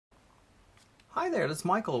Hi there, this is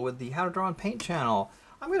Michael with the How to Draw and Paint channel.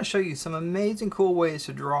 I'm going to show you some amazing cool ways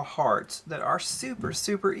to draw hearts that are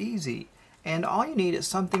super easy. And all you need is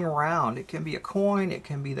something round. It can be a coin, it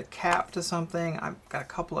can be the cap to something. I've got a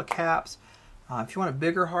couple of caps. If you want a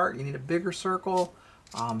bigger heart, you need a bigger circle.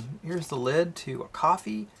 Here's the lid to a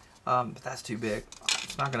coffee, but that's too big.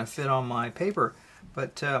 It's not going to fit on my paper.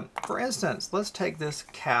 But for instance, let's take this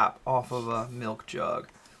cap off of a milk jug.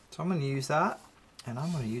 So I'm going to use that. And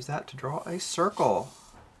I'm going to use that to draw a circle.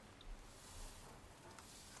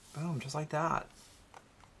 Boom, just like that.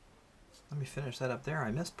 Let me finish that up there.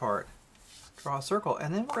 I missed part. Draw a circle.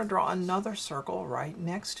 And then we're going to draw another circle right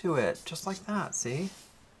next to it. Just like that, see?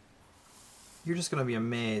 You're just going to be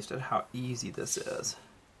amazed at how easy this is.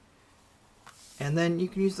 And then you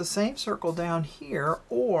can use the same circle down here,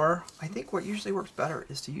 or I think what usually works better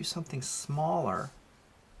is to use something smaller.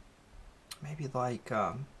 Maybe like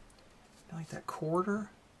that quarter.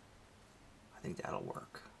 I think that'll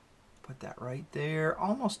work. Put that right there,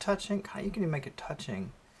 almost touching. You can even make it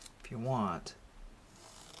touching if you want.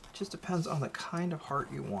 It just depends on the kind of heart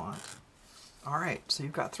you want. Alright, so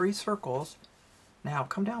you've got 3 circles. Now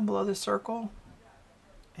come down below this circle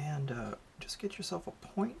and just get yourself a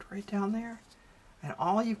point right down there. And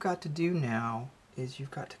all you've got to do now is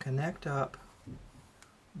you've got to connect up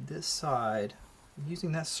this side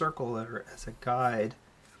using that circle letter as a guide,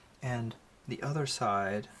 and the other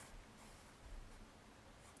side,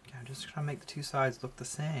 I'm just trying to make the 2 sides look the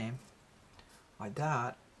same, like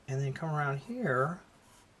that, and then come around here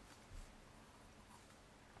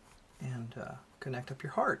and connect up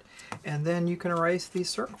your heart. And then you can erase these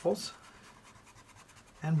circles,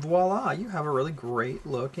 and voila, you have a really great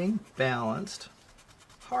looking, balanced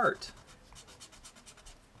heart.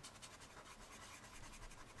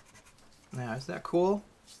 Now, isn't that cool?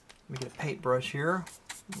 Let me get a paintbrush here.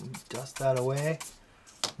 Dust that away.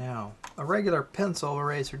 Now, a regular pencil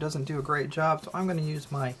eraser doesn't do a great job, so I'm going to use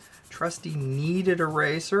my trusty kneaded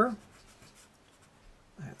eraser.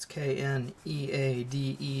 That's K-N-E-A-D-E-D,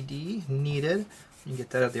 kneaded. You can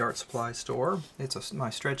get that at the art supply store. It's my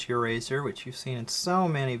stretchy eraser, which you've seen in so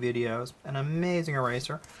many videos. An amazing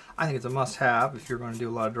eraser. I think it's a must-have if you're going to do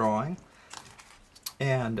a lot of drawing.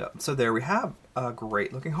 And so there we have a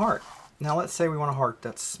great looking heart. Now let's say we want a heart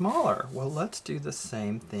that's smaller. Well, let's do the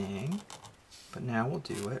same thing, but now we'll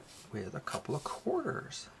do it with a couple of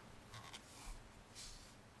quarters.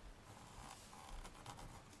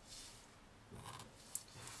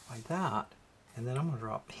 Like that. And then I'm going to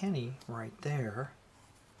draw a penny right there.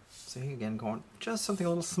 See, again, going just something a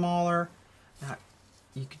little smaller. Now,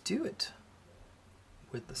 you could do it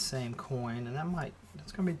with the same coin, and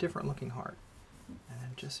that's going to be a different looking heart. And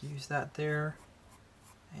then just use that there.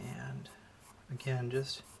 And again,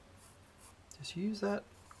 just use that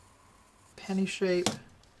penny shape,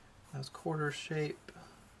 those quarter shape,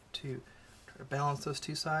 to try to balance those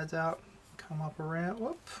 2 sides out. Come up around.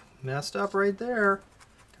 Whoop, messed up right there.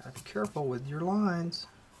 Gotta be careful with your lines.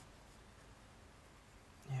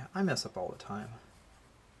 Yeah, I mess up all the time.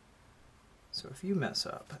 So if you mess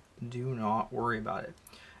up, do not worry about it.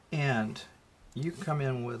 And you can come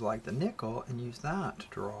in with like the nickel and use that to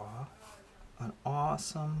draw an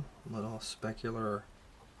awesome little specular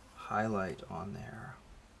highlight on there.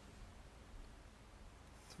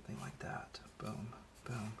 Something like that. Boom,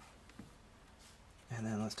 boom. And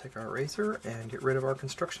then let's take our eraser and get rid of our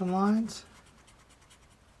construction lines.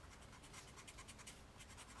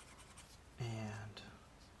 And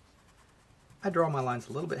I draw my lines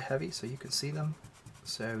a little bit heavy so you can see them.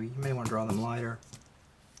 So you may want to draw them lighter.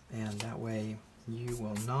 And that way you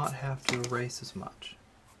will not have to erase as much.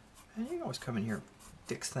 And you can always come in here and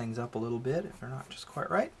fix things up a little bit if they're not just quite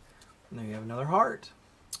right. And there you have another heart.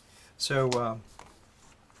 So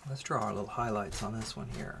let's draw our little highlights on this one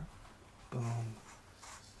here. Boom.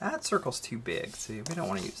 That circle's too big. See, we don't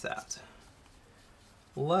want to use that.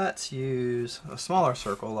 Let's use a smaller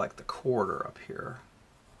circle like the quarter up here.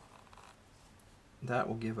 That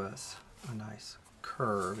will give us a nice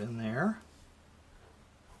curve in there.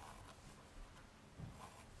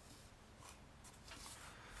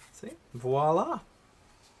 See? Voila!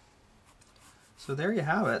 So there you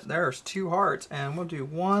have it. There's 2 hearts, and we'll do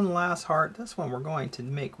one last heart. This one we're going to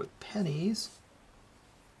make with pennies.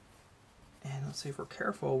 And let's see, if we're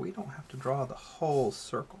careful, we don't have to draw the whole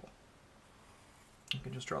circle. You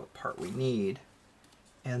can just draw the part we need.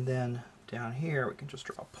 And then down here we can just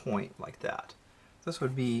draw a point like that. This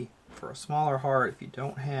would be for a smaller heart if you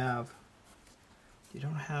don't have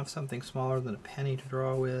something smaller than a penny to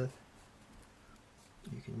draw with.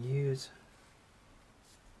 You can use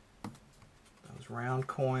those round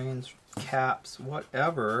coins, caps,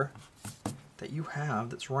 whatever that you have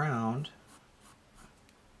that's round,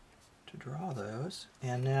 to draw those.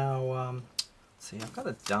 And now, let's see, I've got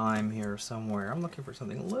a dime here somewhere. I'm looking for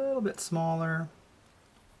something a little bit smaller.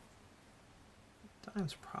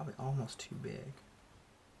 Dime's probably almost too big.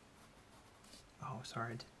 Oh,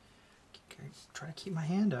 sorry. Try to keep my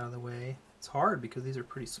hand out of the way. It's hard because these are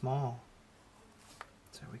pretty small.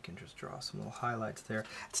 So we can just draw some little highlights there.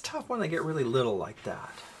 It's tough when they get really little like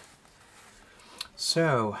that.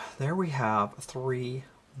 So there we have 3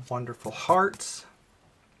 wonderful hearts.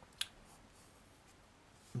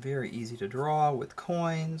 Very easy to draw with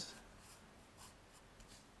coins.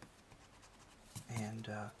 And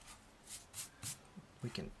we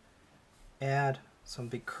can add some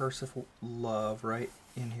big cursive love right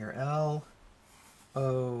in here. L-O-V-E.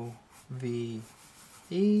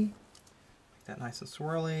 Make that nice and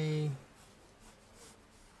swirly.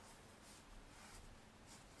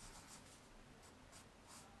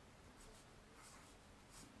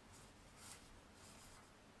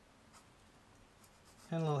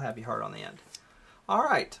 And a little happy heart on the end. All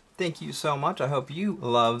right, thank you so much. I hope you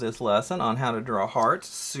love this lesson on how to draw hearts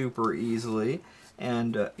super easily.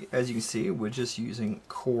 And as you can see, we're just using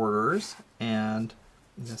quarters, and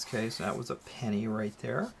in this case, that was a penny right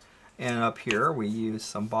there. And up here, we used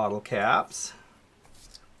some bottle caps,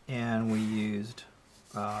 and we used,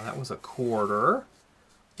 that was a quarter.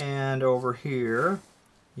 And over here,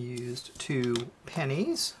 used 2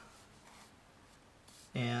 pennies,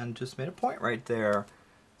 and just made a point right there.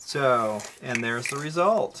 So, and there's the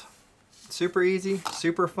result. Super easy,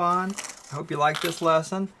 super fun. I hope you like this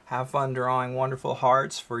lesson. Have fun drawing wonderful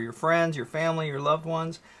hearts for your friends, your family, your loved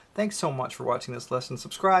ones. Thanks so much for watching this lesson.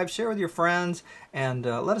 Subscribe, share with your friends, and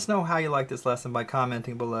let us know how you like this lesson by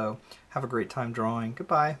commenting below. Have a great time drawing.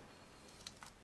 Goodbye.